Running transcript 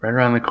Right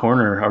around the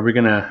corner. Are we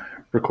going to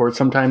record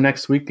sometime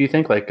next week, do you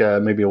think? Like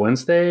maybe a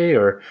Wednesday,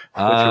 or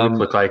what's your week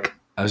look like?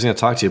 I was going to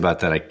talk to you about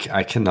that.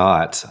 I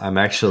cannot. I'm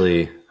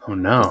actually... Oh,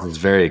 no. This is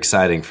very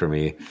exciting for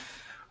me.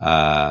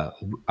 I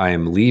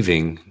am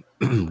leaving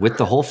with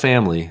the whole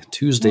family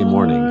Tuesday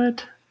morning.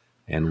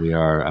 And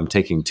I'm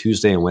taking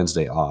Tuesday and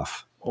Wednesday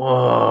off.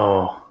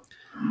 Whoa.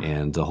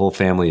 And the whole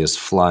family is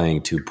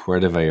flying to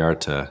Puerto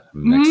Vallarta,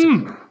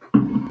 Mexico.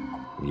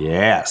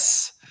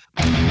 Yes.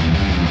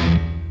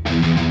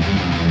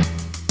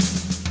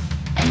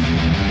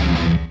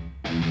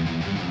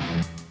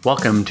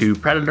 Welcome to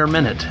Predator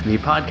Minute, the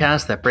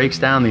podcast that breaks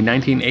down the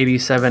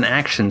 1987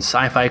 action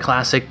sci-fi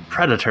classic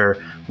Predator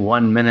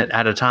 1 minute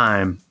at a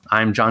time.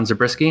 I'm John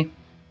Zabriskie.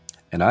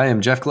 And I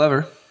am Jeff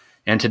Glover.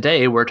 And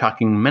today we're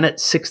talking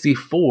minute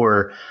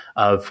 64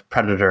 of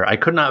Predator. I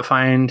could not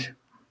find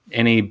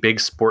any big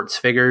sports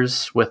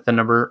figures with the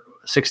number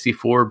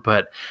 64,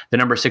 but the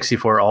number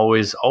 64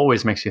 always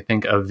makes you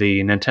think of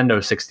the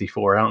Nintendo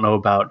 64. I don't know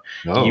about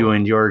you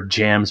and your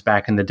jams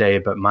back in the day,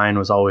 but mine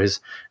was always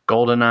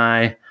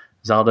GoldenEye,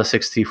 Zelda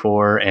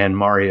 64, and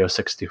Mario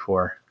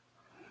 64.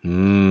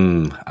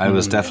 I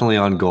was definitely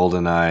on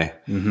GoldenEye.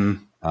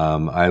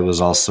 I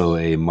was also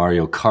a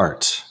Mario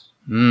Kart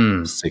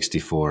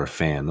 64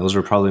 fan. Those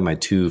were probably my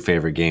two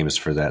favorite games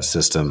for that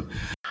system.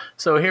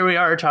 So here we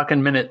are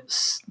talking minute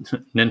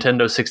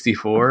Nintendo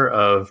 64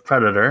 of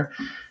Predator.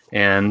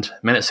 And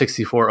minute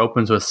 64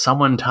 opens with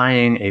someone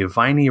tying a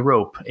viney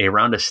rope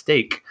around a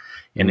stake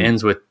and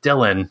ends with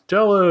Dylan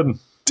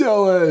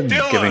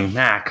giving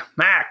Mac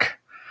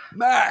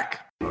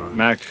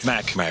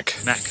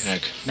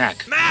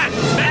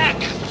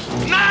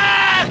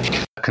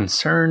a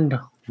concerned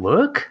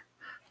look?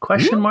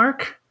 Question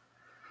mark?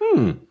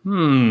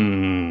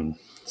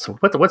 So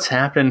what's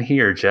happening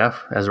here,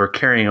 Jeff, as we're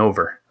carrying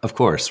over? Of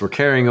course, we're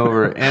carrying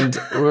over, and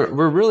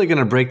we're really going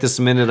to break this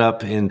minute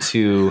up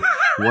into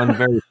one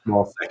very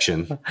small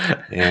section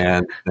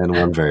and then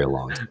one very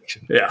long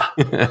section. Yeah.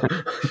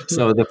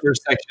 So the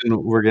first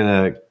section we're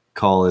going to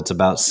call it's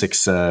about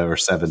 6 or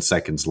 7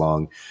 seconds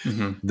long.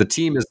 The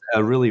team is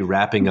really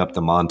wrapping up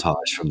the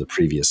montage from the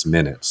previous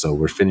minute, so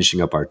we're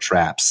finishing up our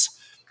traps.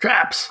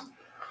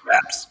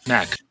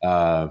 Mac.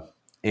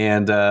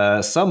 And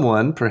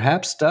someone,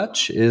 perhaps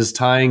Dutch, is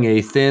tying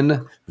a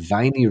thin,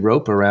 viney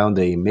rope around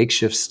a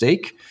makeshift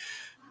stake,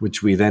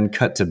 which we then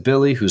cut to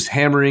Billy, who's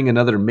hammering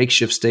another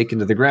makeshift stake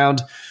into the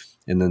ground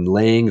and then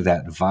laying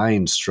that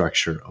vine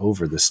structure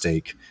over the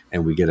stake,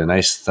 and we get a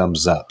nice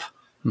thumbs up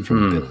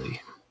from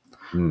Billy.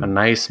 A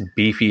nice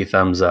beefy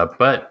thumbs up,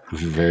 but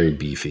very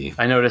beefy.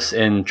 I notice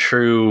in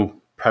true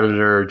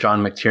Predator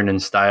John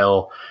McTiernan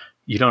style,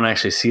 you don't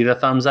actually see the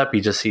thumbs up. You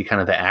just see kind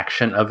of the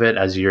action of it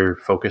as you're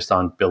focused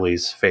on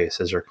Billy's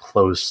face, as you're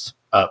close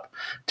up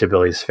to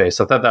Billy's face.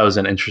 So I thought that was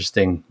an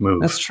interesting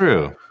move. That's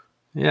true.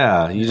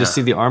 Yeah, you just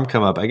see the arm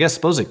come up. I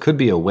suppose it could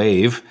be a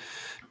wave,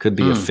 could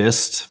be a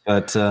fist,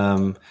 but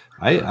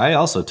I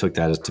also took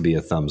that as to be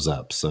a thumbs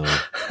up. So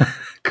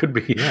could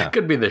be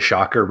the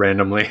shocker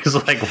randomly. It's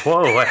like,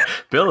 whoa,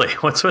 Billy,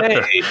 what's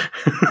with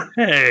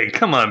Hey,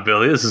 come on,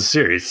 Billy, this is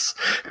serious.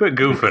 Quit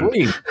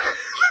goofing.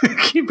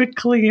 Keep it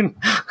clean.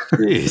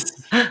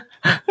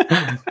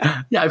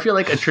 Yeah, I feel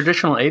like a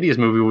traditional 80s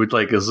movie would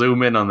like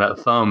zoom in on that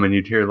thumb and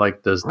you'd hear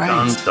like this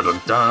dun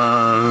dun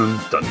dun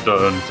dun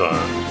dun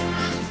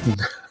dun.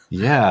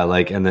 Yeah,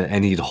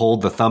 and he'd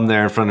hold the thumb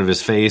there in front of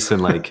his face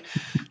and like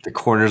the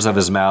corners of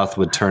his mouth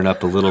would turn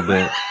up a little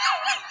bit.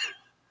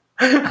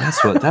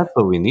 That's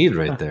what we need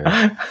right there.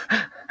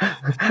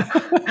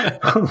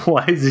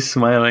 Why is he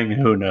smiling?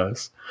 Who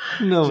knows?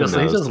 No one knows.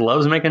 He just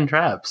loves making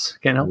traps.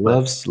 Can't help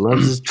loves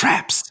his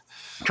traps.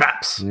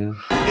 Yeah.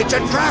 It's a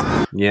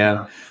trap.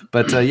 Yeah,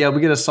 but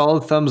we get a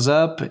solid thumbs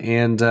up,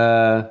 and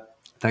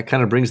that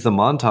kind of brings the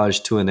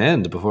montage to an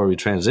end before we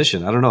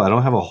transition. I don't know. I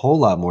don't have a whole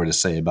lot more to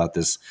say about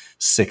this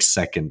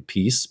 6-second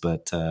piece,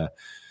 but do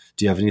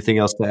you have anything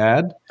else to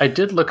add? I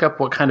did look up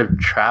what kind of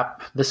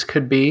trap this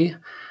could be.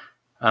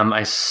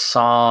 I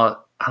saw,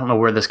 I don't know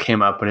where this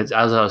came up, but it's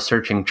as I was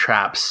searching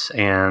traps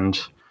and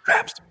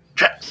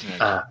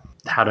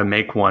how to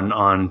make one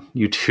on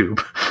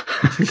YouTube,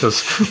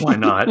 because why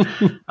not?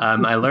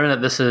 I learned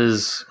that this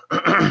is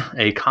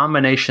a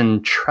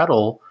combination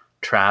treadle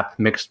trap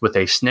mixed with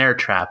a snare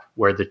trap,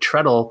 where the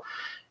treadle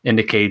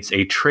indicates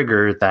a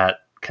trigger that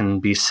can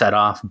be set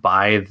off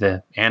by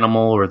the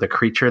animal or the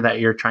creature that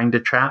you're trying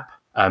to trap.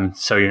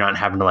 So you're not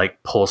having to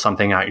like pull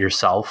something out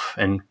yourself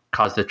and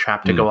cause the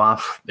trap to go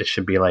off. It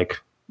should be like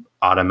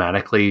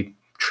automatically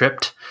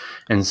tripped.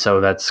 And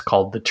so that's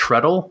called the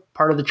treadle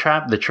part of the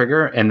trap, the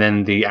trigger. And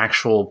then the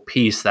actual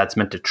piece that's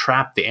meant to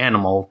trap the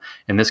animal,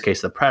 in this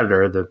case, the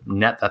predator, the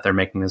net that they're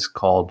making is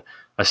called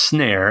a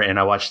snare. And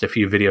I watched a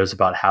few videos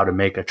about how to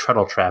make a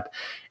treadle trap.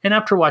 And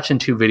after watching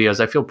 2 videos,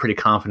 I feel pretty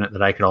confident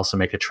that I could also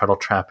make a treadle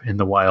trap in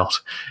the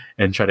wild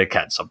and try to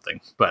catch something.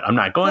 But I'm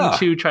not going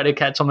to try to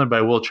catch something, but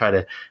I will try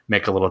to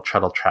make a little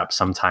treadle trap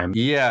sometime.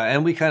 Yeah,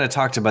 and we kind of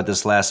talked about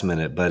this last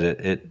minute, but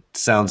it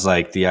sounds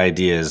like the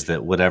idea is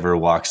that whatever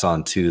walks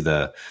onto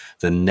the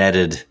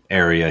netted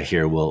area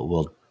here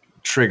will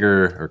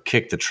trigger or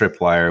kick the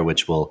tripwire,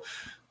 which will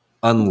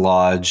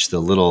unlodge the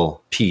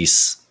little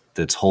piece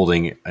that's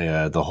holding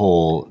the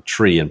whole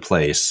tree in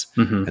place.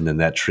 And then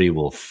that tree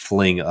will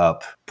fling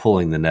up,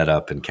 pulling the net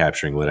up and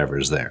capturing whatever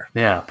is there.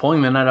 Yeah,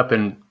 pulling the net up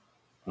in,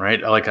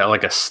 right, like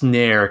a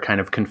snare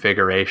kind of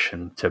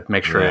configuration to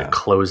make sure it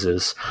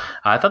closes.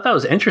 I thought that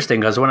was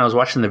interesting because when I was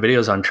watching the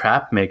videos on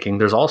trap making,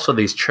 there's also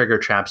these trigger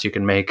traps you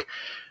can make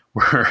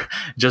where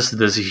just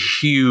this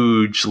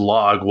huge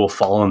log will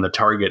fall on the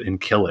target and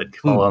kill it.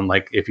 Fall on,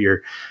 like, if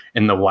you're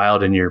in the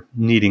wild and you're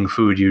needing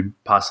food, you'd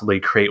possibly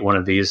create one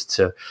of these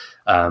to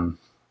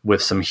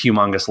with some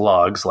humongous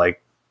logs,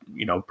 like,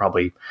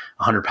 probably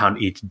 100-pound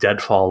each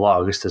deadfall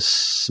logs to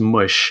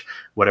smush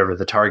whatever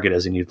the target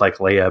is, and you'd like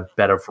lay a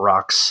bed of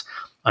rocks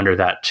under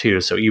that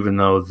too. So even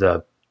though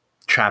the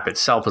trap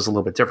itself is a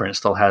little bit different, it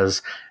still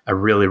has a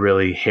really,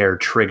 really hair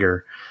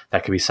trigger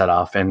that can be set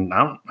off. And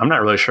I'm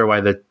not really sure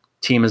why the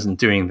team isn't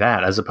doing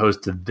that as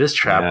opposed to this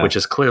trap, which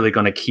is clearly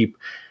going to keep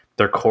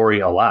their Cory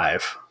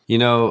alive.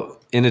 In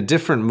a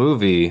different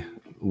movie,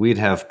 we'd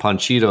have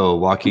Panchito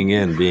walking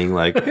in being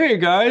like, "Hey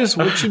guys,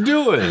 what you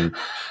doing?"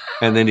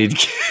 And then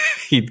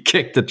he'd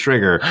kick the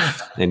trigger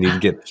and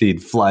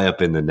he'd fly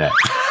up in the net.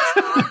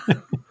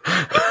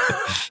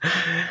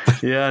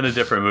 Yeah, in a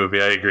different movie,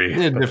 I agree.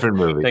 In a different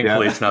movie.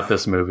 Thankfully, it's not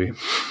this movie.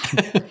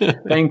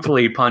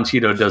 Thankfully,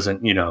 Panchito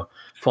doesn't,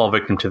 fall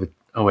victim to the...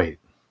 Oh, wait.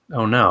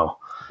 Oh, no.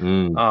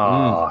 Come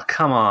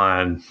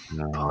on,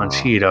 no.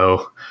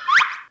 Panchito.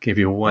 Give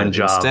you one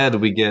job. Instead,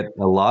 we get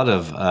a lot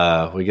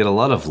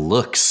of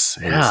looks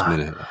in this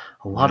minute.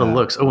 A lot of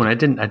looks. Oh, and I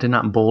did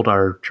not bold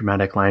our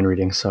dramatic line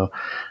reading, so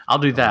I'll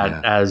do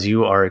that as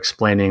you are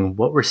explaining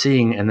what we're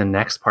seeing in the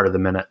next part of the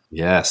minute.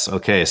 Yes.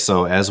 Okay.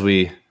 So as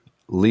we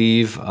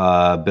leave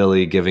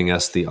Billy giving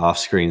us the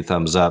off-screen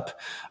thumbs up,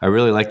 I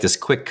really like this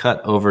quick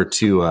cut over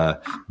to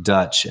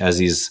Dutch as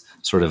he's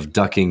sort of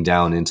ducking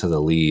down into the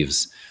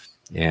leaves.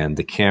 And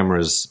the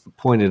camera's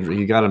pointed,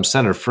 you got him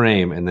center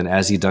frame, and then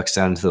as he ducks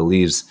down into the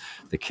leaves,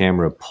 the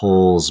camera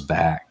pulls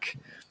back,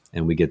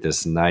 and we get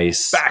this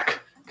nice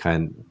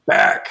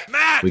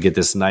we get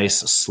this nice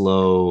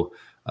slow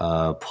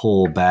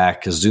pull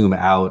back, zoom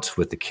out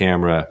with the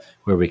camera,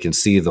 where we can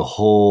see the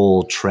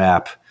whole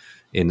trap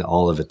in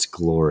all of its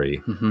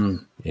glory.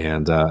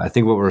 And I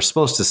think what we're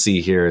supposed to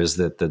see here is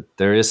that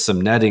there is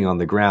some netting on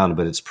the ground,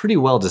 but it's pretty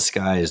well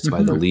disguised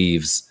by the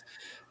leaves.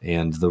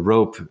 And the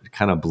rope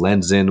kind of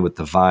blends in with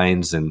the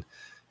vines, and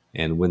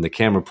when the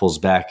camera pulls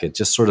back, it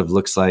just sort of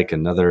looks like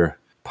another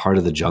part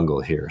of the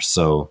jungle here.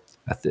 So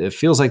it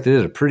feels like they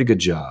did a pretty good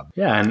job.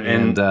 Yeah,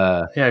 and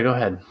go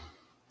ahead.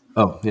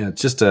 Oh, yeah,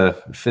 just to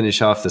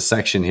finish off the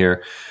section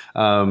here.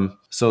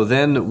 So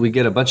then we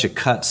get a bunch of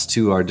cuts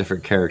to our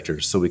different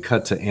characters. So we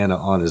cut to Anna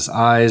Anna's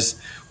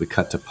eyes. We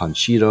cut to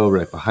Panchito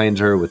right behind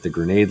her with the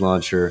grenade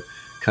launcher.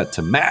 Cut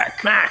to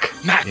Mac.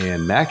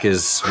 And Mac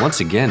is once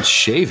again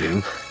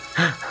shaving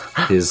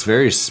his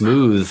very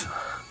smooth,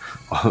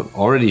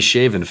 already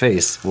shaven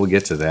face. We'll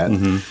get to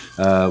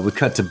that. We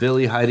cut to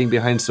Billy hiding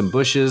behind some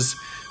bushes.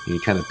 He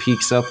kind of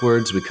peeks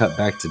upwards. We cut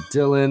back to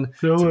Dylan.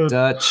 To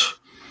Dutch.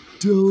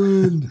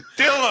 Dylan.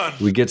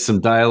 We get some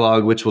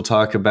dialogue, which we'll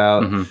talk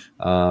about.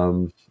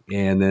 And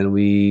then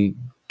we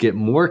get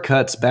more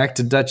cuts back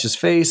to Dutch's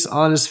face,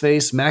 on his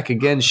face. Mac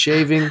again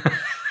shaving.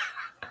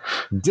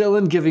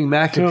 Dylan giving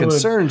Mac a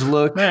concerned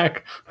look.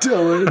 Mac.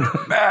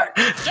 Dylan. Mac.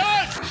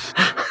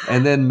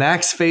 And then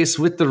Mac's face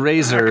with the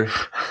razor,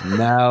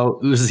 now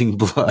oozing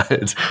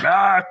blood.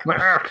 Mac.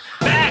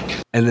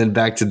 And then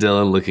back to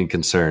Dylan looking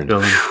concerned.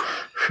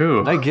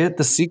 Did I get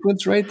the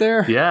sequence right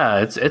there?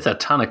 Yeah, it's a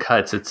ton of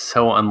cuts. It's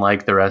so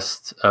unlike the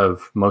rest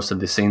of most of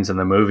the scenes in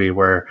the movie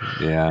where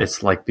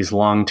it's like these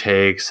long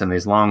takes and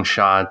these long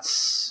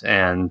shots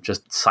and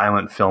just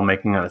silent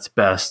filmmaking at its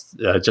best,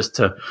 just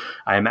to,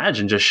 I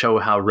imagine, just show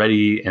how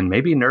ready and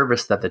maybe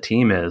nervous that the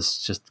team is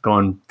just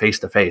going face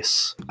to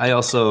face. I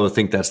also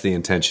think that's the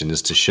intention,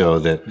 is to show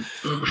that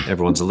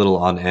everyone's a little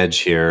on edge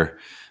here.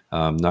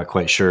 Not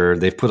quite sure.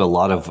 They've put a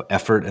lot of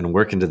effort and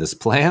work into this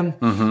plan,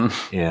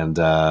 and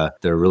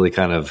they're really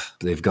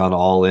they've gone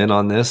all in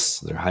on this.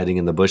 They're hiding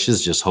in the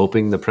bushes, just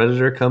hoping the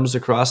predator comes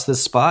across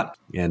this spot.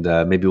 And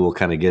maybe we'll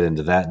kind of get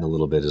into that in a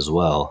little bit as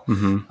well.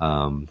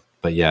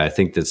 But yeah, I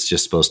think that's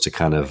just supposed to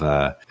kind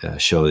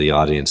of show the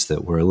audience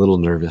that we're a little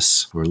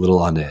nervous. We're a little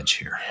on edge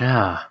here.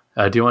 Yeah.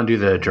 Do you want to do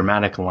the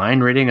dramatic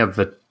line reading of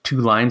the 2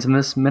 lines in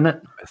this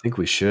minute? I think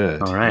we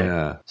should. All right.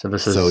 Yeah.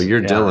 So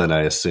you're Dylan,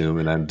 I assume,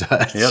 and I'm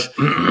Dutch. Yep.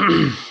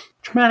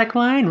 Dramatic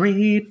line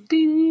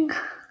reading.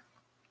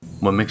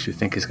 What makes you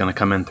think he's going to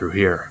come in through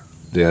here?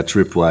 There are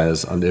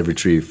tripwires on every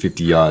tree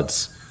 50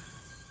 yards.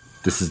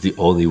 This is the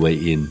only way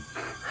in.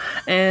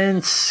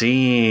 And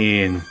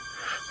scene.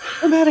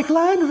 Dramatic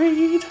line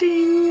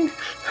reading.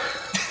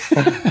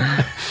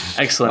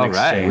 Excellent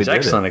exchange.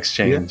 Excellent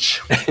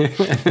exchange.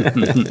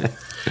 Yeah.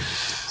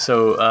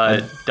 So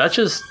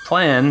Dutch's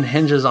plan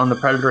hinges on the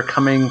predator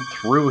coming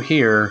through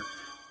here.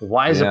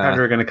 Why is the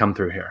predator going to come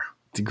through here?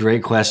 It's a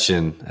great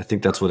question. I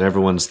think that's what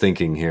everyone's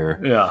thinking here.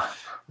 Yeah.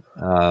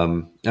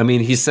 I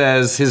mean, he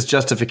says his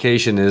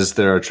justification is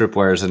there are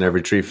tripwires in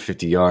every tree for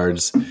 50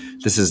 yards.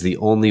 This is the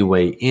only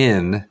way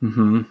in.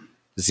 Mm-hmm.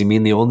 Does he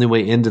mean the only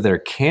way into their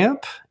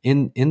camp?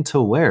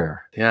 Into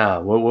where? Yeah.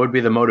 What would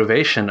be the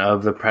motivation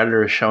of the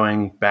predator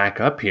showing back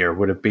up here?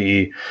 Would it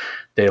be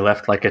they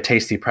left like a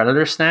tasty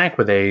predator snack?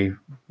 Would they,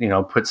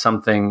 put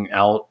something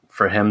out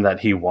for him that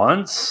he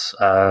wants?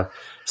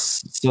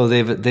 So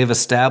they've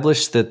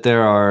established that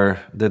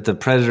that the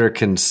predator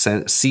can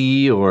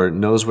see or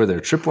knows where their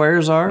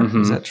tripwires are.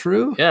 Mm-hmm. Is that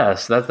true?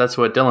 Yes, that's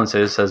what Dylan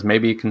says. He says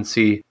maybe you can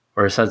see,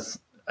 or says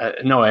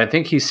no. I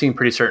think he's seen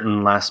pretty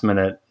certain last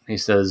minute. He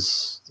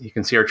says he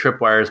can see our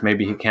tripwires.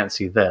 Maybe he can't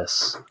see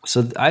this.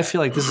 So I feel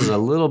like this is a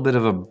little bit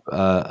of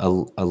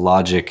a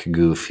logic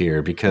goof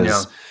here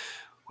because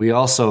we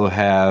also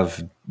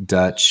have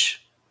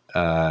Dutch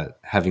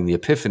having the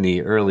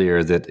epiphany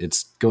earlier that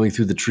it's going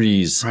through the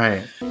trees.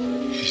 Right.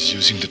 He's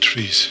using the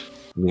trees.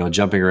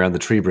 Jumping around the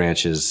tree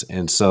branches.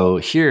 And so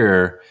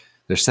here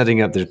they're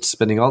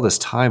spending all this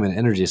time and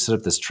energy to set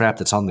up this trap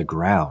that's on the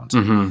ground.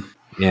 Mm-hmm.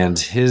 And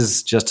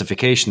his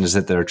justification is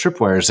that there are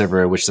tripwires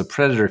everywhere, which the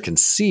predator can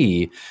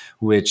see,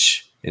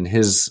 which in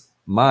his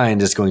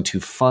mind is going to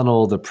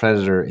funnel the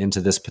predator into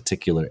this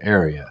particular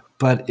area.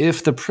 But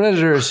if the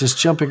predator is just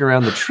jumping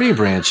around the tree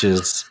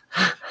branches,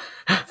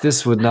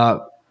 this would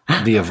not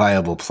be a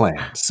viable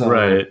plan. So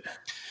right.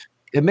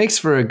 It makes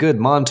for a good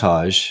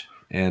montage,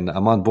 and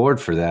I'm on board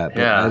for that.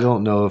 But I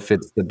don't know if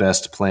it's the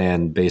best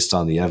plan based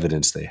on the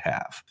evidence they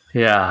have.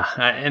 Yeah,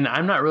 and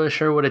I'm not really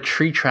sure what a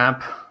tree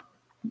trap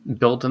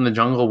built in the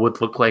jungle would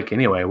look like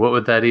anyway. What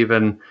would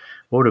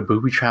a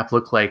booby trap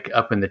look like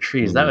up in the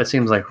trees? That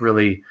seems like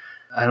really,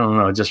 I don't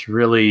know, just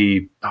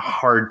really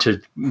hard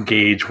to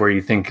gauge where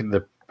you think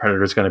the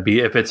predator is going to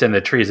be if it's in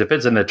the trees. If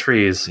it's in the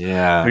trees,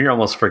 you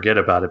almost forget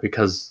about it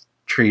because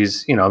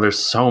trees, there's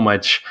so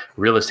much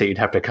real estate you'd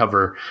have to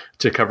cover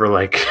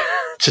like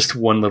just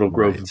one little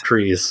grove of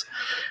trees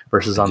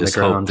versus on the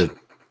ground. Hope that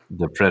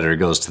the predator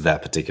goes to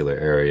that particular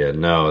area.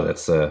 No,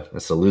 that's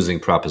a losing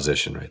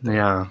proposition right there.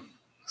 Yeah.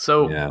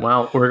 So,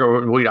 well,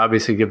 we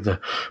obviously give the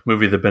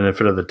movie the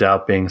benefit of the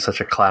doubt, being such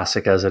a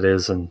classic as it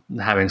is, and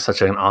having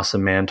such an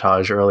awesome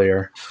montage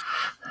earlier.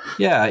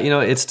 Yeah,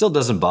 it still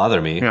doesn't bother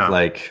me. Yeah.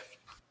 Like,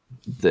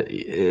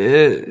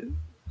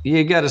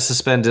 you got to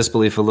suspend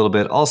disbelief a little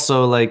bit.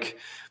 Also, like,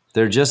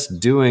 they're just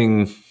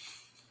doing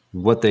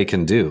what they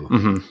can do.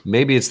 Mm-hmm.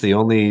 Maybe it's the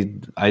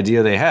only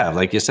idea they have.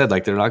 Like you said,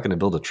 like they're not going to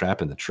build a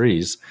trap in the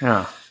trees.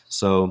 Yeah.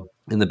 So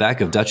in the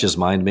back of Dutch's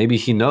mind, maybe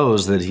he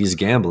knows that he's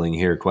gambling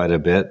here quite a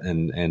bit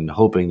and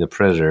hoping the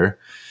predator,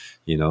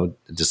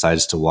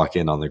 decides to walk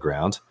in on the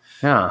ground.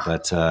 Yeah.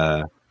 But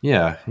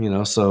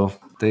so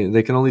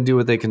they can only do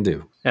what they can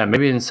do. Yeah.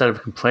 Maybe instead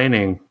of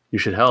complaining, you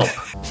should help.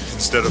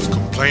 Instead of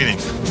complaining,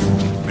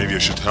 maybe you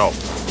should help.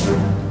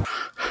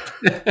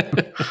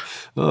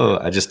 Oh,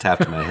 I just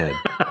tapped my head.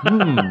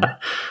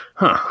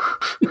 Huh.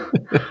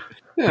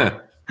 Yeah.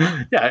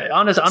 Yeah.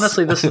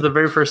 Honestly, this is the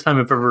very first time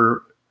I've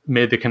ever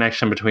made the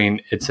connection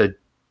between it's a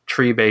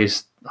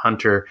tree-based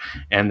hunter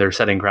and they're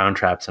setting ground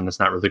traps and it's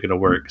not really going to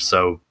work.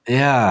 So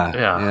yeah.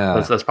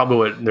 That's probably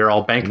what they're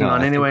all banking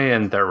on anyway,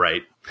 and they're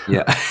right.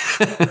 Yeah.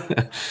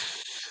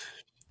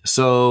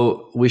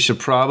 So we should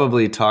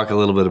probably talk a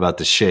little bit about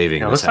the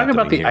shaving. Yeah, let's talk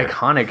about the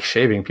iconic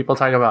shaving. People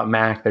talk about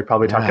Mac. They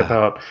probably talk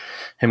about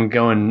him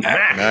going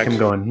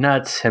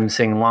nuts, him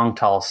singing Long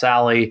Tall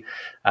Sally,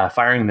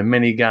 firing the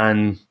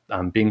minigun,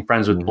 being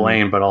friends with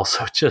Blaine, but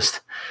also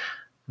just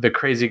the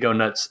crazy go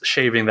nuts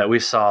shaving that we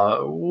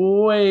saw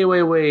way,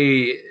 way,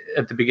 way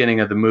at the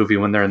beginning of the movie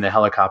when they're in the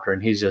helicopter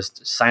and he's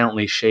just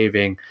silently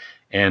shaving.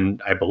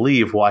 And I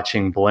believe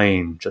watching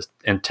Blaine, just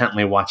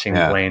intently watching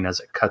Blaine as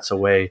it cuts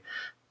away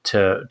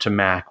to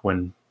Mac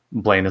when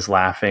Blaine is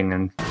laughing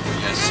and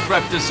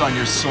strap this on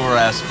your sore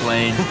ass,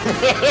 Blaine.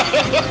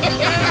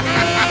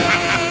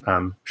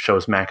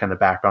 Shows Mac in the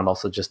background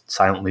also just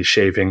silently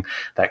shaving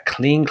that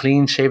clean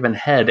shaven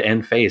head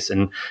and face.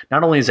 And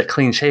not only is it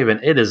clean shaven,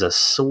 it is a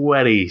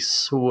sweaty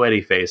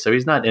face. So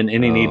he's not in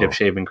any need of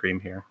shaving cream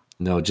here.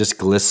 No, just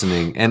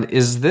glistening. And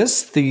is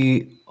this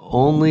the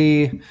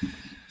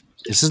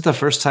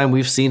first time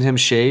we've seen him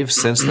shave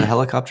since the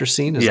helicopter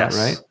scene? Is that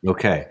right?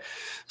 Okay.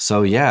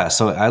 So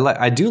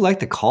I do like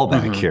the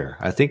callback here.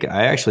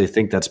 I actually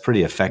think that's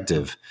pretty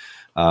effective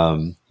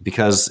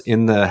because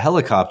in the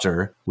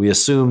helicopter we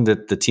assume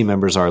that the team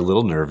members are a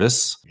little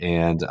nervous,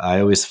 and I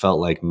always felt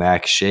like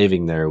Mac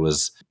shaving there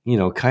was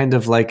kind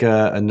of like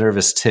a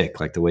nervous tick,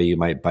 like the way you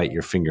might bite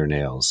your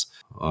fingernails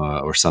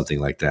or something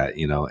like that,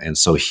 And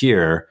so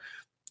here,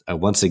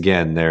 once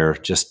again, they're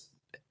just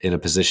in a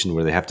position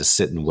where they have to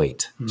sit and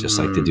wait, just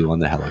like they do on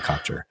the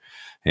helicopter,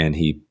 and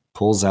he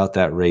pulls out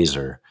that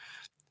razor.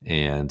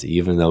 And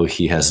even though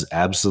he has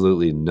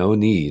absolutely no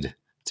need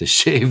to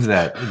shave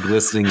that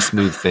glistening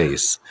smooth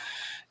face,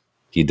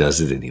 he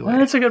does it anyway.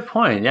 That's a good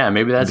point. Yeah,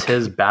 maybe that's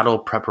his battle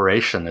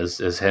preparation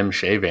is him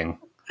shaving.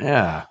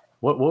 Yeah.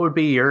 What would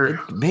be your?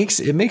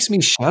 It makes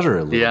me shudder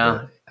a little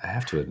bit. I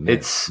have to admit.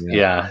 It's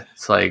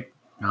like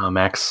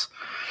Max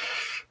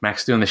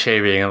Mac's doing the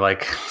shaving and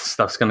like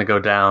stuff's going to go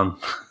down.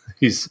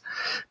 He's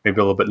maybe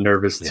a little bit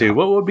nervous too. Yeah.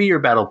 What would be your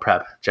battle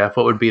prep, Jeff?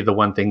 What would be the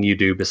one thing you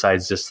do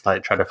besides just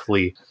like try to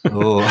flee?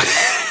 Oh,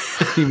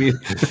 you mean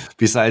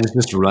besides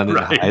just run and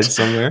Right. hide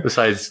somewhere?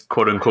 Besides,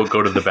 quote unquote,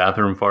 go to the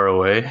bathroom far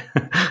away.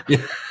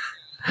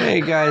 Hey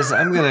guys,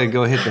 I'm gonna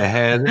go hit the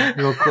head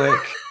real quick.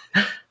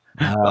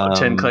 About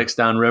 10 clicks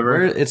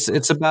downriver. It's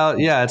about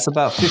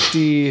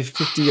 50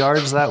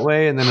 yards that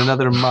way, and then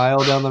another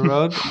mile down the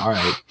road. All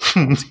right,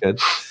 that's good.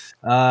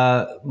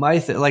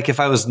 Like if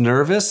I was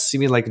nervous, you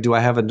mean like do I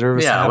have a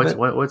nervous habit?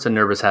 What's a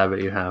nervous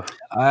habit you have?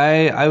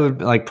 I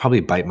would like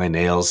probably bite my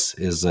nails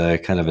is a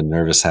kind of a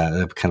nervous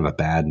habit, kind of a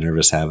bad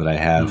nervous habit I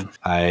have.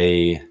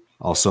 I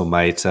also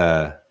might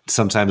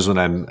sometimes when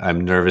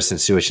I'm nervous in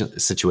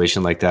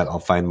situation like that, I'll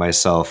find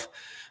myself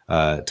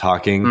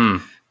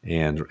talking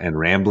and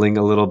rambling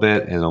a little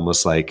bit, and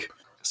almost like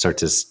start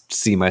to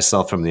see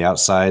myself from the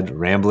outside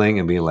rambling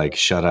and being like,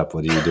 "Shut up!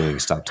 What are you doing?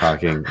 Stop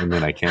talking!" And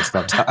then I can't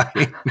stop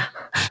talking.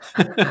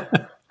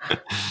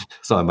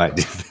 So I might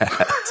do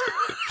that.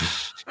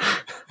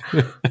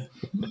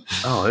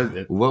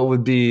 What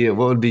would be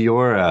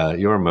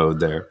your mode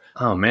there?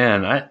 Oh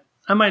man,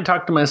 I might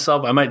talk to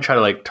myself. I might try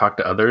to like talk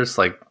to others,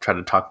 like try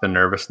to talk the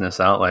nervousness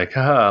out. Like,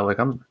 like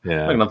I'm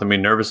like nothing to be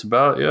nervous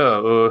about.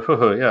 Yeah,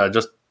 yeah,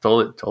 just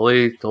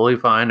totally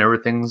fine.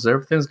 Everything's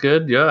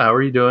good. Yeah, how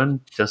are you doing?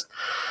 Just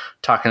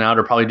talking out,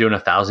 or probably doing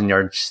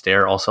 1,000-yard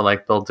stare. Also,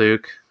 like Bill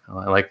Duke.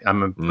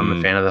 I'm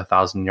a fan of the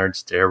 1,000-yard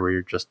stare, where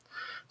you're just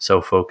so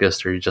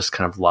focused, or you're just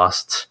kind of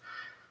lost.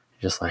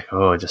 You're just like,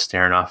 just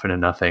staring off into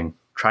nothing.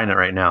 Trying it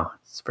right now.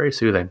 It's very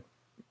soothing.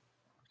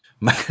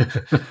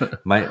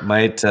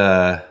 might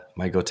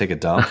go take a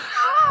dump.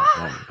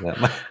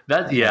 Like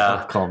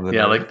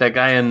that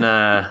guy in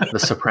The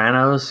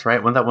Sopranos,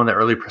 right? One of the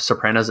early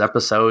Sopranos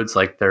episodes,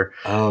 like they're.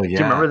 Oh yeah. Do you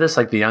remember this?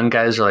 Like the young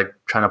guys are like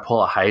trying to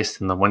pull a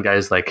heist, and the one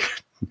guy's like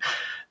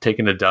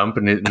taking a dump,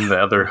 and the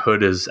other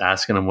hood is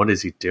asking him what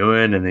is he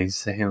doing, and he's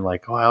saying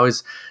like, "Oh, I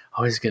always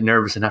get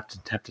nervous and have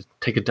to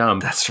take a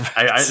dump." That's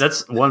right.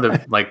 That's one of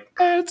the like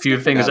few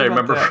things I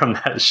remember from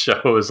that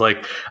show. Is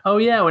like, oh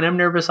yeah, when I'm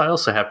nervous, I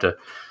also have to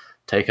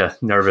take a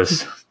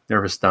nervous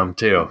dump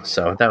too.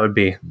 So that would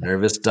be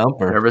nervous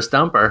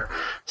dumper.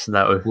 So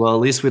that would. Well, at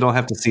least we don't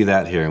have to see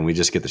that here, and we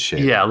just get the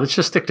shaving. Yeah, let's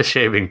just stick to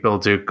shaving, Bill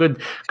Duke.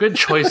 Good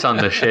choice on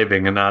the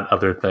shaving, and not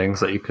other things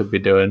that you could be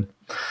doing.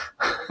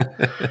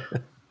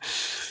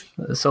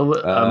 So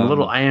a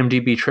little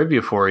IMDb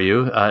trivia for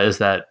you is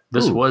that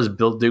this was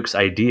Bill Duke's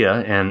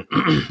idea, and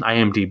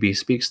IMDb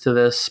speaks to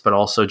this, but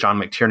also John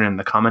McTiernan in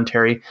the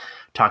commentary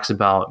talks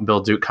about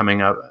Bill Duke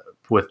coming up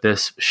with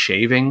this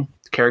shaving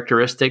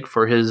characteristic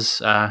for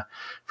his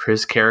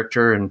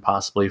character, and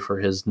possibly for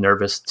his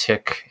nervous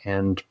tick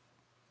and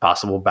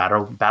possible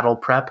battle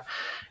prep.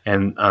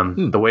 And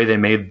the way they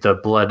made the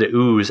blood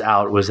ooze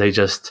out was I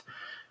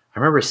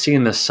remember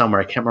seeing this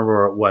somewhere. I can't remember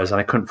where it was, and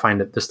I couldn't find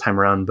it this time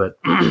around. But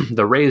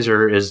the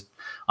razor is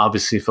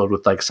obviously filled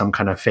with like some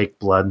kind of fake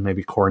blood,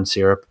 maybe corn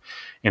syrup,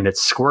 and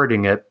it's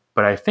squirting it.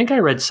 But I think I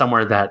read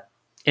somewhere that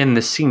in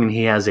the scene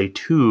he has a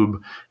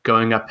tube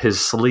going up his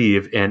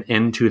sleeve and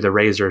into the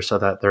razor, so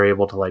that they're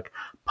able to like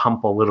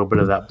pump a little bit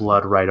of that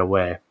blood right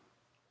away.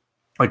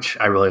 Which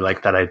I really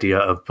like that idea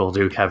of Bill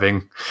Duke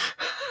having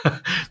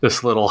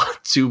this little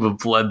tube of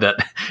blood that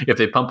if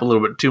they pump a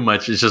little bit too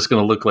much, it's just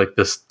going to look like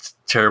this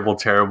terrible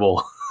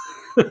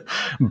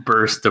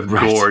burst of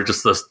gore.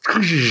 Just this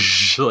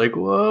like,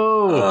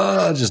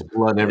 whoa. Just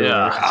blood everywhere.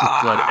 Yeah,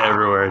 just blood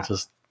everywhere.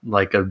 Just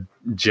like a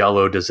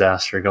Jell-O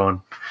disaster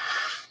going.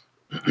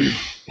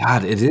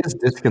 God, it is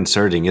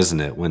disconcerting, isn't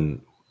it?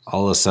 When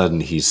all of a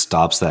sudden he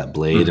stops that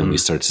blade and we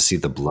start to see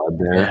the blood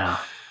there. Yeah.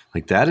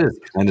 Like that is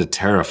kind of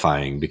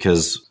terrifying,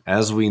 because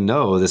as we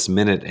know, this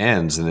minute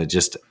ends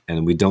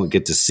and we don't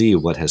get to see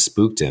what has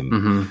spooked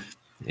him.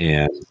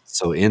 And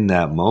so in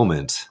that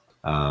moment,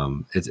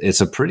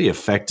 it's a pretty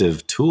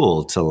effective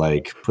tool to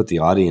like put the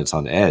audience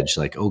on edge.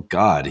 Like, oh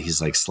God,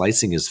 he's like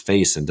slicing his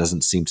face and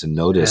doesn't seem to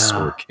notice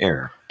or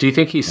care. Do you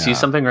think he sees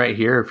something right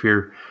here? If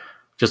you're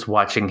just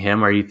watching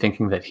him, are you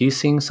thinking that he's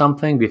seeing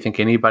something? Do you think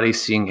anybody's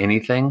seeing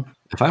anything?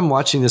 If I'm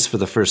watching this for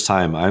the first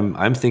time,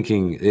 I'm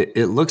thinking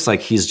it looks like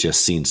he's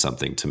just seen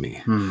something to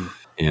me.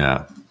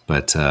 Yeah,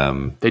 but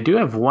they do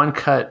have one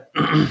cut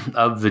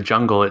of the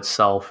jungle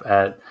itself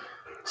at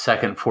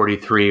second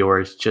 43, where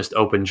it's just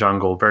open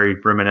jungle, very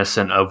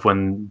reminiscent of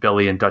when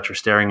Billy and Dutch are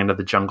staring into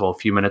the jungle a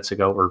few minutes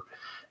ago, or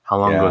how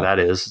long ago that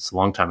is. It's a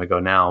long time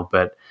ago now,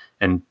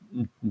 and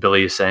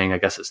Billy is saying, I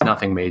guess it's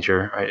nothing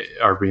major.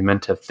 Are we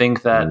meant to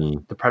think that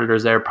the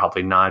predator's there?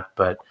 Probably not,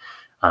 but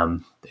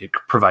it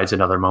provides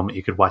another moment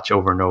you could watch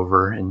over and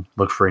over and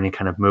look for any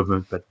kind of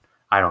movement, but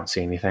I don't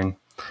see anything.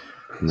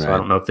 Right. So I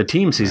don't know if the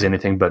team sees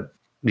anything, but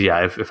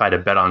yeah, if I had to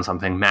bet on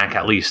something, Mac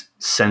at least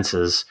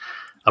senses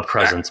a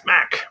presence.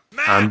 Mac.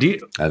 I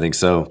think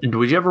so.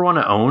 Would you ever want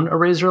to own a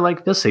razor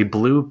like this, a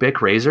blue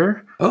Bic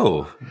razor?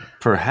 Oh,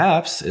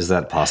 perhaps. Is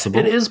that possible?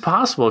 It is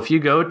possible. If you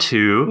go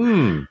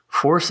to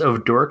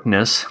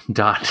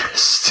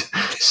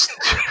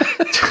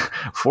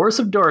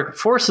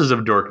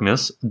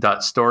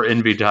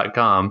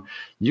forcesofdorkness.storeenvy.com.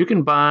 You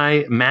can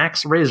buy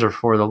Mac's razor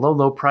for the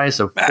low price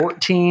of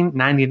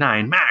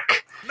 $14.99.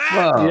 Mac.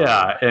 Whoa.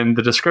 Yeah, and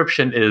the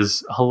description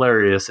is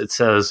hilarious. It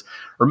says,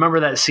 remember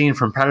that scene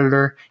from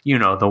Predator? You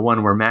know, the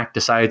one where Mac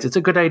decides it's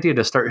a good idea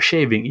to start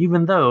shaving,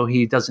 even though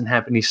he doesn't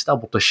have any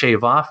stubble to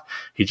shave off.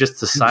 He just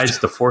decides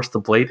to force the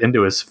blade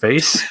into his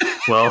face.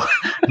 Well,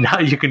 now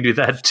you can do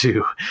that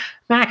too.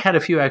 Mac had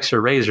a few extra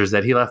razors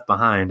that he left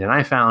behind, and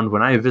I found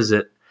when I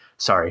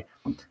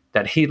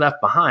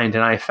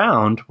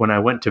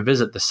went to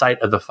visit the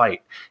site of the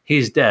fight.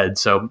 He's dead,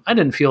 so I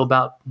didn't feel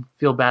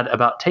bad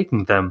about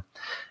taking them.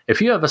 If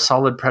you have a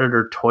solid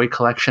Predator toy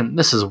collection,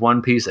 this is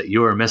one piece that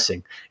you are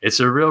missing. It's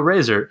a real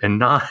razor and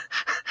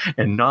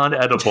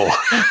non-edible.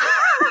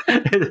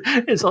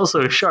 It's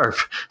also sharp,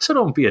 so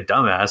don't be a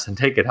dumbass and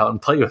take it out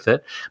and play with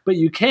it. But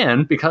you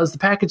can, because the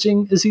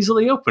packaging is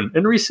easily open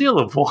and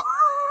resealable.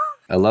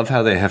 I love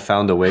how they have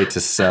found a way to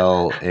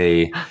sell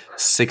a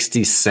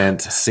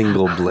 60-cent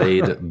single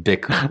blade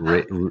Bic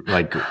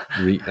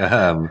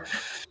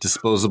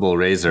disposable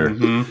razor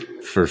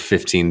for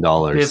 $15.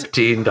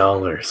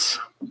 $15.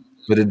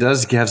 But it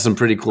does have some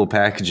pretty cool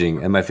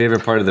packaging. And my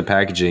favorite part of the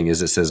packaging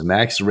is it says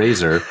Mac's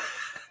Razor,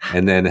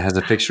 and then it has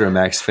a picture of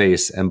Mac's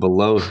face. And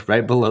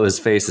right below his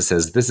face, it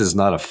says, "This is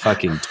not a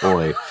fucking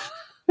toy."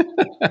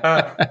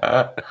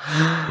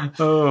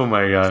 Oh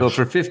my gosh. So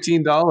for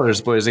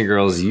 $15, boys and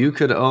girls, you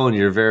could own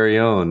your very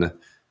own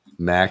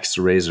Mac's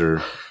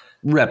Razor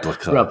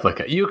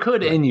replica. You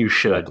could and you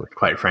should,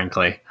 quite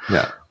frankly.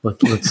 Yeah.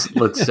 Let's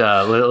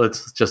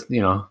just,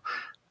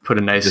 put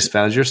a nice. Just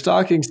found your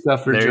stocking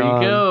stuffer, there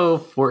John. You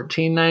go,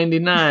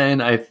 $14.99.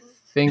 I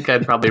think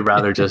I'd probably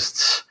rather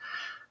just,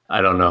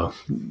 I don't know,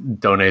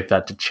 donate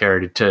that to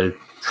charity, to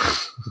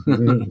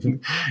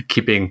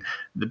keeping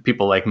the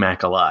people like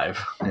Mac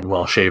alive and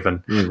well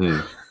shaven.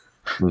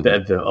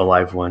 The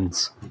alive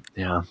ones.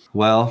 Yeah.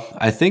 Well,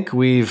 I think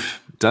we've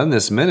done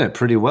this minute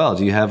pretty well.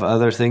 Do you have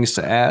other things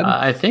to add?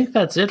 I think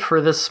that's it for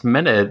this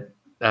minute.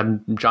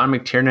 John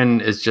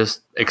McTiernan is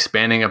just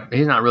expanding.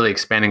 He's not really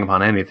expanding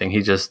upon anything.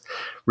 He just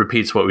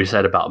repeats what we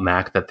said about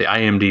Mac, that the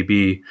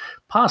IMDb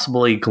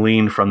possibly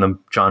gleaned from the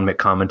John Mc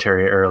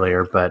commentary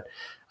earlier, but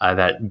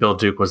that Bill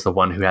Duke was the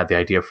one who had the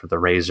idea for the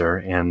razor,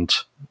 and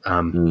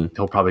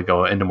he'll probably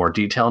go into more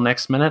detail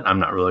next minute. I'm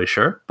not really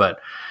sure, but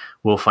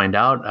we'll find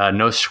out.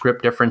 No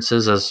script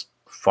differences as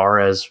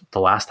far as the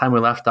last time we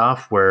left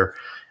off, where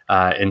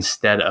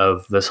instead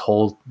of this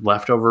whole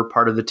leftover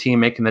part of the team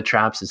making the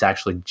traps, it's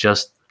actually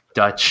just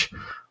Dutch,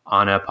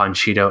 Anna,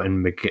 Panchito,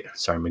 and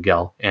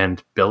Miguel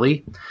and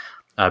Billy.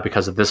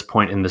 Because at this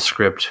point in the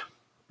script,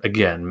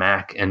 again,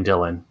 Mac and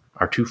Dylan,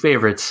 our two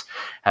favorites,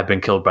 have been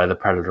killed by the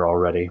Predator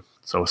already.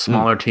 So a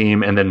smaller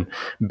team, and then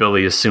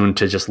Billy is soon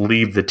to just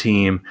leave the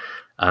team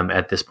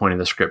at this point in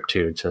the script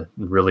too, to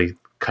really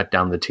cut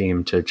down the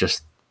team to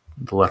just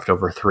the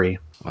leftover three.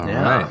 All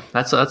right.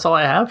 That's all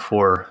I have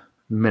for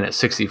minute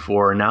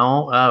 64.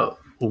 Now,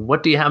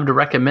 what do you have to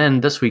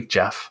recommend this week,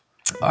 Jeff?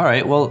 All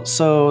right. Well,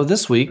 so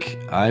this week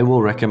I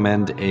will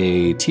recommend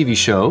a TV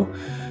show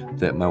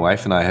that my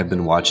wife and I have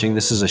been watching.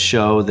 This is a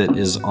show that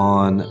is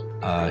on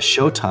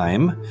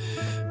Showtime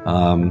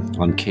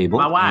on cable.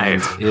 My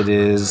wife. And it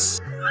is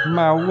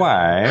my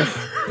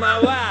wife. My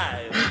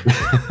wife.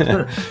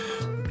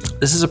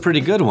 This is a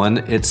pretty good one.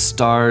 It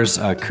stars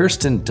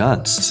Kirsten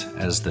Dunst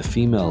as the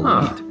female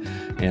lead.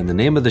 And the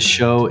name of the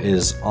show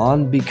is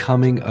On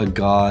Becoming a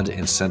God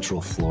in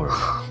Central Florida.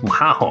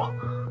 Wow.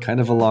 Kind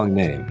of a long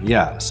name.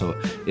 Yeah. So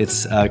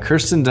it's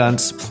Kirsten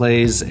Dunst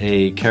plays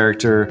a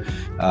character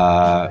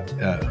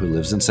who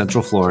lives in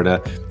Central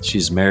Florida.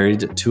 She's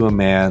married to a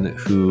man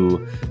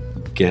who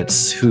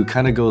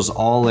kind of goes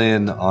all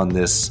in on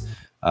this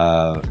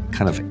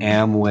kind of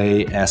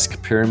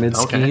Amway-esque pyramid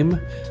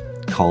scheme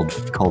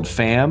called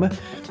FAM.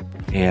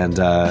 And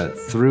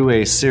through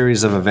a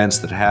series of events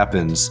that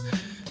happens,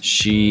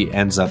 she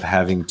ends up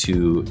having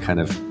to kind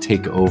of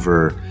take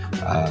over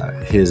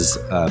his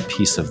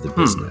piece of the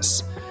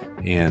business.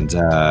 And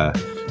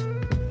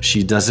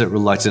she does it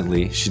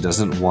reluctantly. She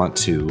doesn't want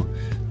to.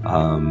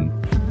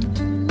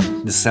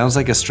 This sounds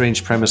like a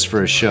strange premise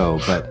for a show,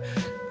 but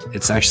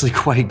it's actually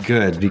quite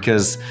good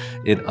because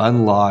it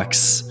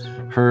unlocks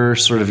her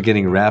sort of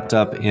getting wrapped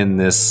up in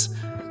this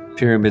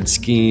pyramid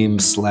scheme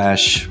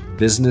 /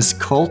 business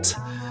cult,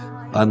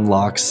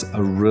 unlocks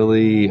a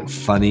really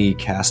funny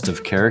cast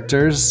of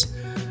characters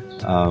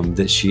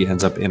that she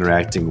ends up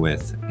interacting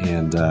with.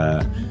 And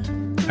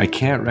I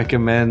can't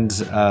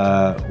recommend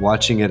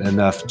watching it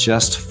enough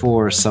just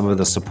for some of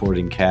the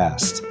supporting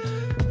cast.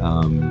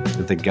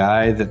 The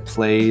guy that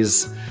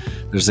plays,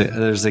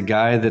 there's a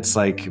guy that's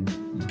like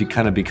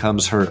kind of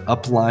becomes her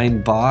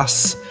upline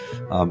boss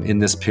in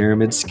this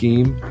pyramid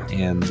scheme,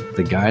 and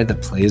the guy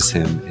that plays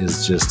him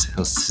is just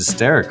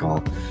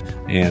hysterical.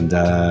 And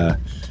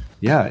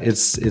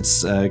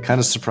it's kind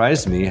of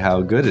surprised me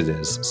how good it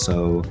is.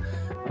 So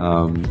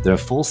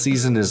the full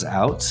season is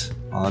out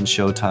on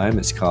Showtime.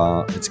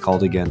 It's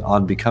called again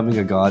On Becoming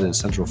a God in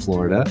Central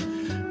Florida.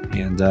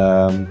 And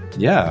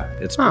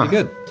it's pretty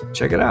good.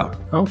 Check it out.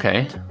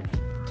 Okay.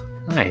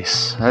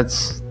 Nice.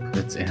 That's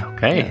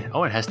okay. Yeah.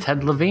 Oh, it has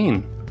Ted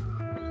Levine.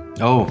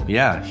 Oh,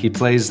 yeah. He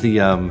plays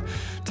the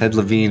Ted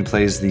Levine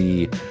plays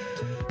the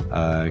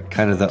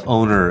kind of the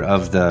owner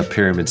of the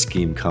pyramid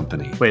scheme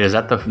company. Wait, is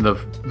that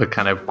the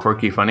kind of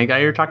quirky, funny guy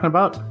you're talking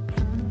about?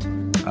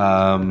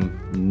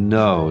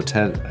 No,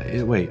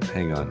 Ted. Wait,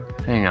 hang on.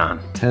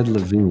 Ted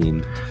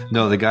Levine.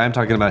 No, the guy I'm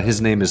talking about.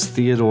 His name is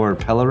Theodore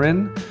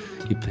Pellerin.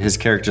 His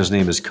character's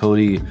name is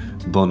Cody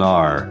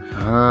Bonar,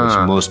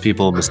 which most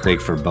people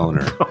mistake for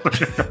Boner.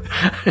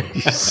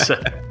 You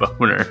said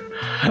Boner.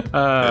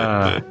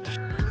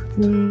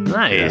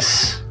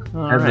 Nice.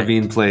 Yeah. Ted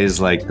Levine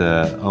plays like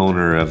the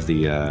owner of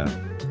the,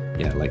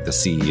 like the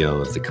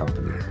CEO of the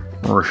company.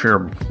 Or she a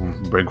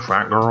big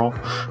fat girl?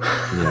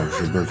 Yeah,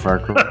 she's a big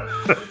fat girl.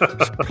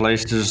 She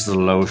places the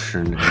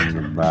lotion in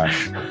the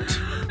basket.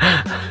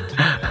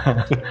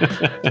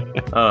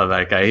 Oh,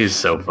 that guy, he's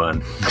so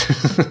fun.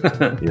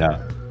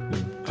 Yeah.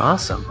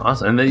 Awesome.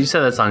 And then you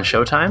said that's on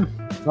Showtime?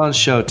 It's on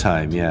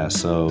Showtime, yeah.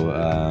 So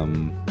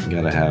you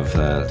got to have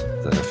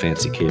the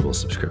fancy cable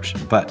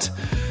subscription. But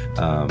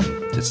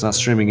it's not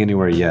streaming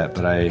anywhere yet,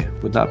 but I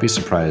would not be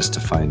surprised to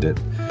find it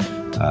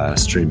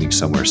streaming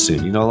somewhere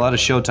soon. You know, a lot of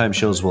Showtime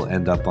shows will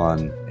end up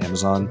on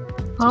Amazon.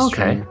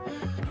 Okay.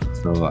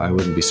 So I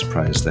wouldn't be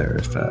surprised there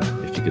if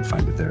you could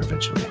find it there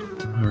eventually.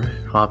 All right.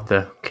 I'll have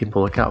to keep a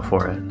lookout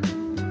for it.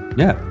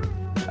 Yeah.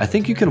 I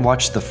think you can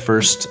watch the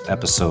first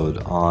episode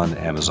on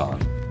Amazon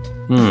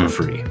for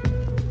free.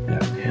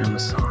 Yeah.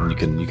 Amazon.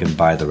 And you can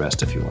buy the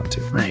rest if you want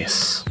to.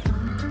 Nice.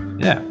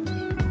 Yeah.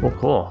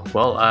 Cool.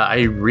 Well,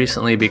 I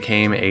recently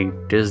became a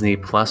Disney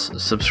Plus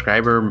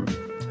subscriber.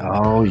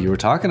 Oh, you were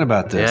talking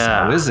about this.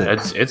 Yeah. How is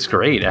it? It's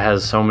great. It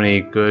has so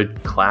many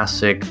good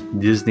classic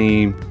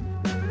Disney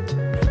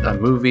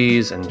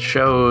movies and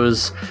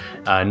shows,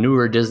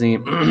 newer Disney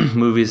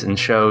movies and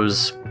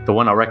shows. The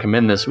one I'll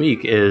recommend this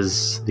week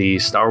is the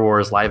Star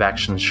Wars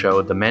live-action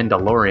show The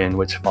Mandalorian,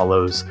 which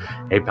follows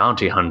a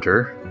bounty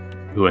hunter,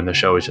 who in the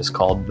show is just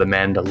called The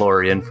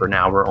Mandalorian for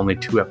now. We're only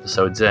 2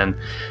 episodes in,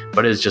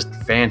 but it's just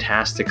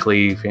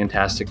fantastically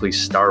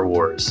Star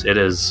Wars. It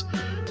is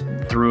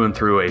through and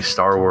through a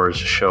Star Wars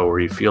show where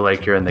you feel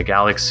like you're in the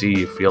galaxy.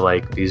 You feel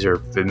like these are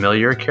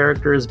familiar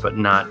characters, but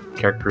not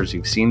characters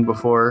you've seen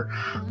before.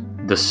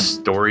 The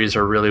stories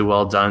are really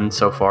well done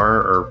so far,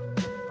 or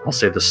I'll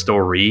say the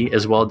story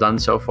is well done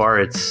so far.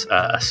 It's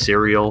a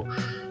serial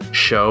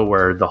show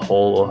where the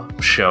whole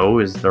show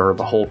is, or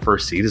the whole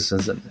first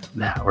season,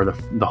 or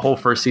the whole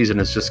first season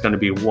is just going to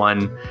be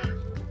one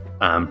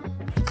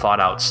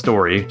thought out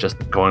story, just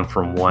going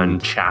from one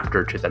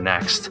chapter to the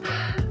next.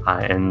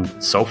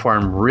 And so far,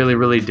 I'm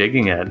really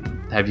digging it.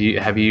 Have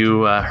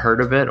you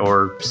heard of it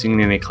or seen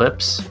any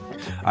clips?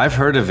 I've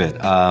heard of it.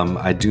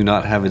 I do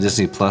not have a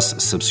Disney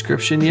Plus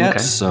subscription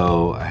yet,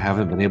 so I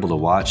haven't been able to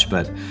watch.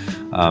 But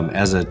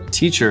as a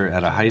teacher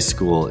at a high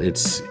school,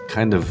 it's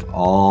kind of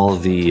all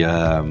the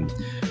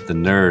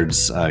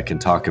nerds can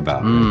talk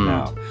about right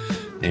now.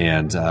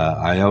 And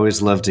I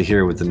always love to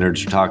hear what the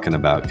nerds are talking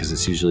about because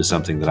it's usually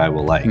something that I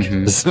will like.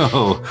 Mm-hmm.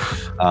 So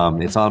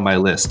it's on my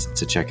list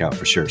to check out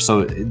for sure.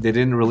 So they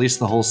didn't release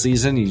the whole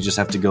season. You just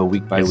have to go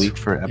week by week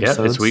for episodes.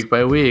 Yeah, it's week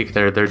by week.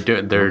 They're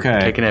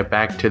taking it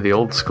back to the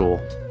old school.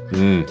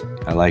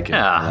 I like it.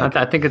 Yeah,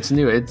 I think it's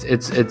new.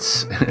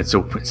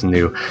 It's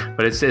new,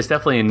 but it's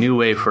definitely a new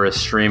way for a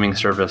streaming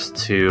service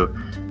to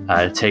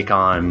take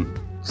on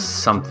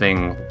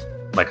something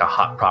like a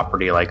hot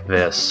property like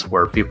this,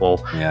 where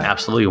people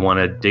absolutely want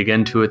to dig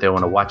into it. They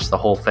want to watch the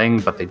whole thing,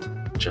 but they're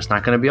just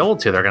not going to be able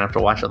to. They're going to have to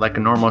watch it like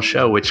a normal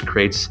show, which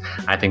creates,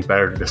 I think,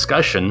 better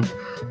discussion.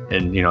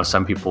 And,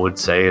 some people would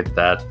say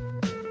that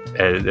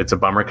it's a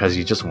bummer because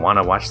you just want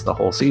to watch the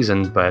whole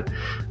season, but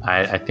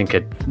I think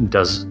it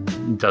does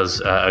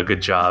a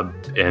good job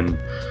in...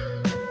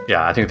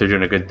 Yeah, I think they're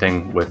doing a good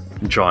thing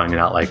with drawing it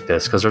out like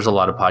this, because there's a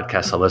lot of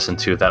podcasts I listen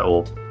to that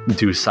will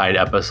do side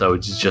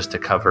episodes just to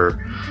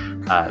cover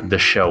the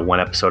show one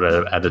episode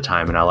at a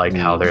time, and I like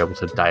how they're able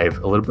to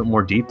dive a little bit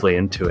more deeply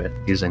into it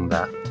using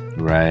that.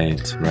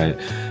 Right.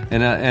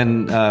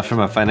 And from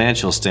a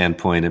financial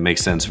standpoint, it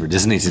makes sense for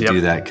Disney to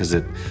do that, because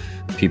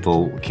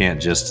people can't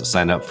just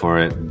sign up for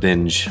it,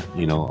 binge,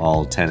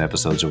 all 10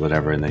 episodes or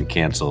whatever, and then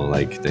cancel.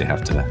 Like, they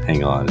have to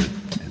hang on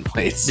and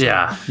wait.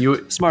 Yeah,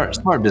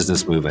 smart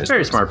business move. I suppose.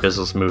 Very smart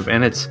business move,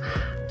 and it's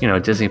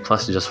Disney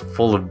Plus is just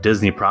full of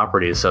Disney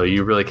properties, so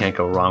you really can't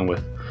go wrong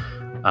with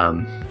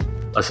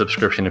a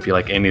subscription if you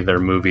like any of their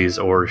movies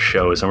or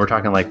shows. And we're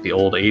talking like the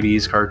old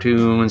 80s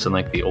cartoons and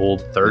like the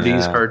old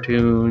 30s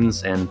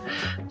cartoons, and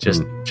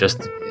just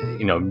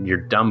your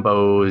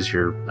Dumbos,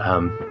 your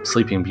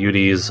Sleeping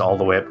Beauties, all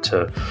the way up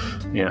to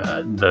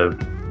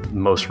the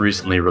most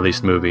recently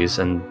released movies,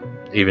 and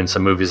even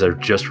some movies that are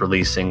just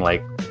releasing,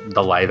 like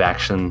the live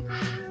action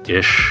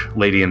ish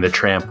Lady and the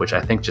Tramp, which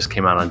I think just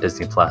came out on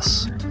Disney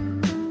Plus.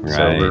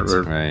 So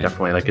we're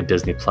definitely like a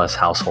Disney Plus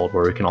household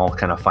where we can all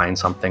kind of find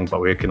something, but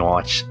we can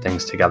watch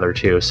things together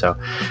too. So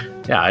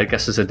yeah, I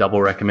guess it's a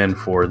double recommend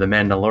for The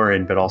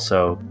Mandalorian, but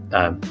also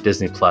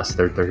Disney Plus.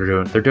 They're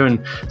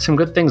doing some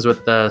good things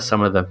with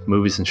some of the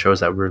movies and shows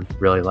that we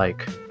really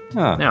like.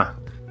 Huh. Yeah.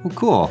 Well,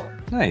 cool.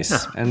 Nice.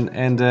 Yeah.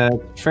 And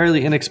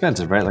fairly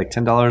inexpensive, right? Like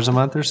 $10 a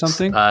month or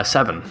something?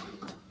 7.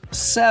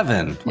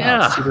 7. Wow,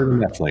 Yeah. it's cheaper than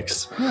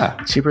Netflix. Yeah.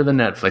 Cheaper than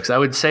Netflix. I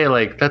would say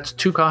like that's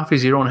 2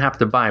 coffees you don't have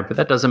to buy, but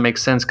that doesn't make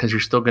sense because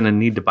you're still going to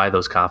need to buy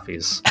those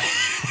coffees.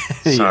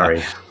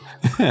 Sorry.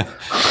 Yeah.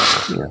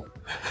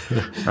 I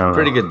Pretty don't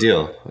know. good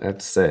deal, I have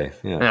to say.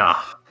 Yeah. Yeah.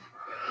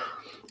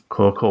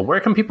 Cool. Where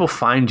can people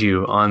find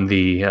you on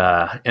the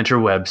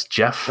interwebs,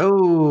 Jeff?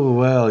 Oh,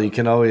 well, you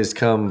can always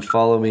come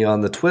follow me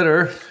on the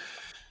Twitter.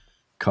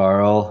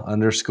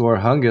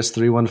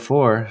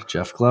 Carl_Hungus314.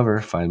 Jeff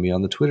Glover. Find me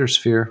on the Twitter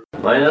sphere.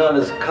 My name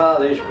is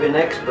Carl, ich bin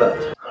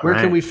expert. Where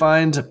right. can we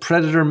find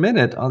Predator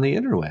Minute on the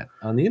internet?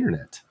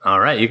 All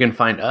right. You can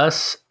find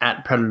us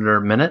at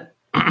Predator Minute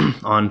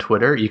on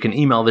Twitter. You can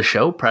email the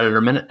show,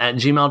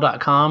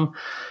 predatorminute@gmail.com.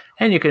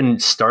 And you can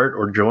start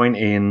or join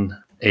in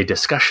a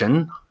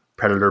discussion,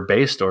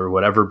 Predator-based or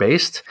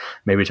whatever-based.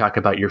 Maybe talk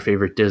about your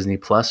favorite Disney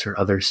Plus or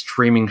other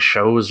streaming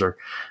shows or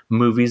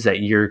movies that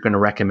you're going to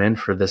recommend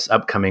for this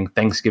upcoming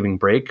Thanksgiving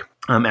break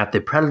at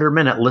the Predator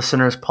Minute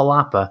Listeners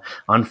Palapa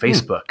on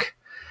Facebook.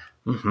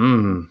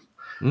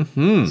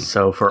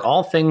 So for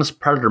all things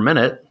Predator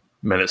Minute,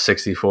 Minute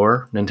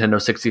 64, Nintendo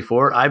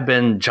 64, I've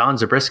been John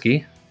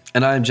Zabriskie.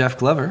 And I'm Jeff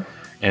Glover.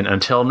 And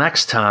until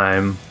next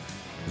time,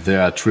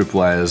 There are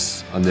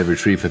tripwires on every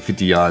tree for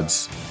 50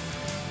 yards.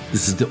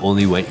 This is the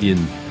only way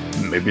in.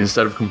 maybe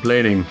instead of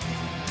complaining,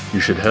 you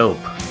should help.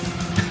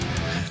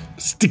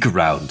 Stick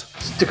around.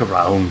 Stick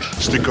around.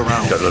 Stick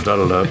around.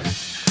 Da-da-da-da-da.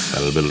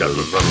 Da-da-da-da-da.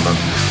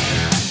 Da-da-da-da-da.